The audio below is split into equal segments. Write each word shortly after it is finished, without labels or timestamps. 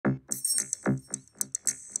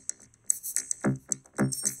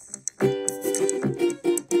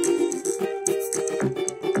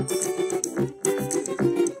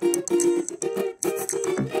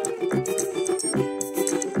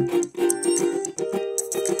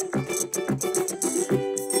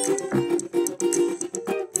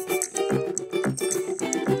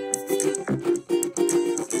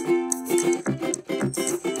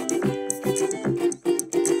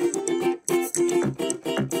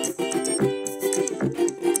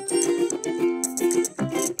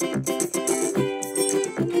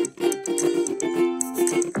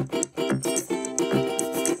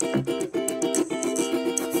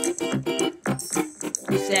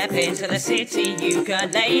step into the city,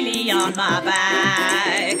 ukulele on my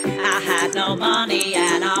back. I had no money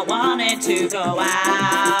and I wanted to go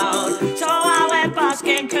out, so I went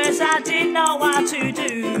busking cause I didn't know what to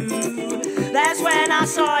do. That's when I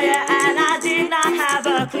saw you and I did not have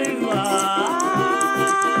a clue.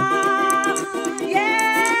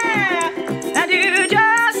 And you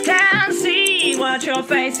just can't see what your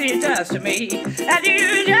face it does to me. And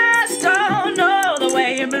you just don't know the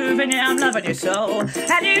way you're moving, yeah, I'm loving you so.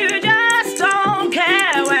 And you just don't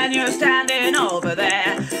care when you're standing over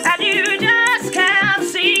there. And you just can't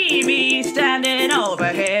see me standing over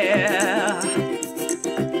here.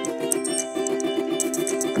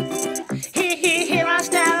 Here I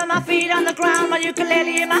stand with my feet on the ground, my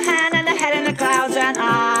ukulele in my hand and the head in the clouds. And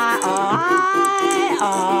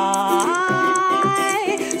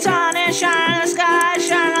sun is shining, the sky is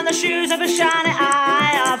shining on the shoes of a shiny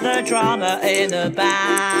eye of the drummer in the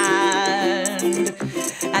band.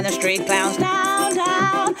 And the street clowns down,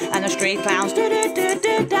 down, and the street clowns do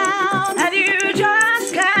down. And you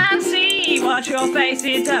just can't see what your face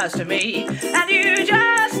it does to me. And you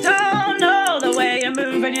just don't know the way you're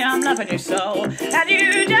moving, yeah, I'm loving you so. And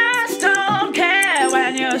you just don't care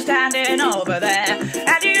when you're standing over there.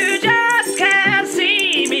 And you just can't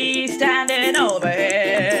see me standing over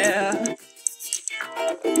here.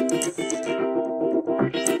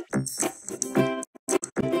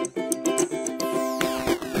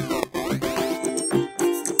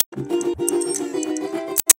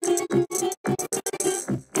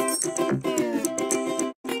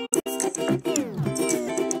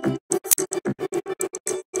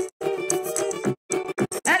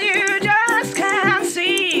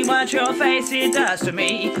 What your face it does to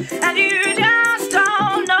me. And you just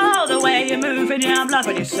don't know the way you're moving, yeah, I'm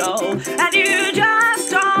loving you so. And you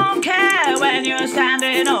just don't care when you're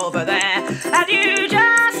standing over there. And you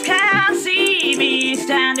just can't see me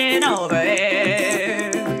standing over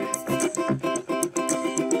here.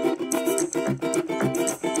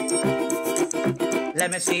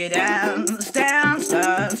 Let me see you dance, dance,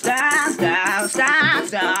 dance, dance, dance,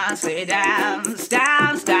 dance, dance, see you dance,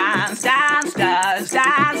 dance, dance, dance, dance,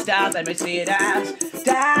 dance, dance. Let me see you dance,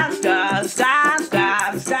 dance, dance, dance,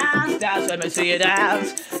 dance, dance, dance. Let me see you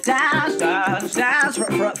dance, dance, dance, dance,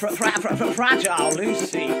 fragile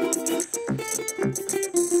Lucy.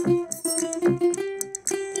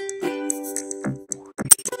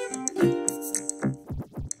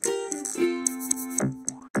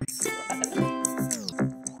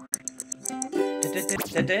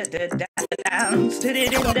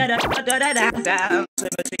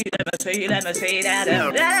 Dance, let me see that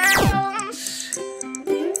dance.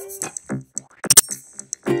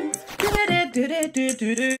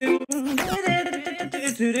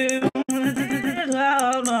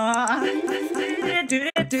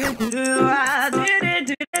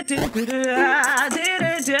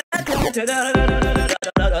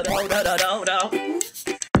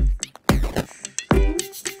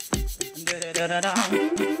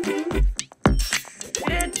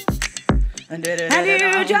 And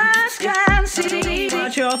you just can't see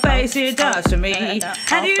what your face it does to me.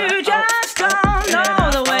 And you just don't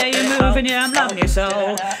know the way you're moving, yeah, I'm loving you so.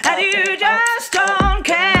 And you just don't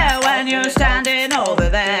care when you're standing over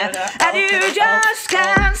there. And you just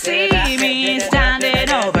can't see me standing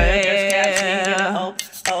over here.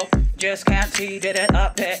 Just can't see, did it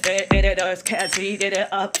up, did it, just can't see, did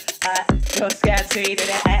it up. I just can't see, did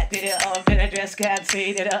it, did it up, did it, just can't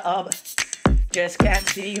see, did it up. Just can't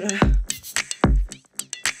see.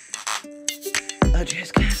 I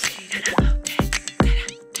just can't see it up.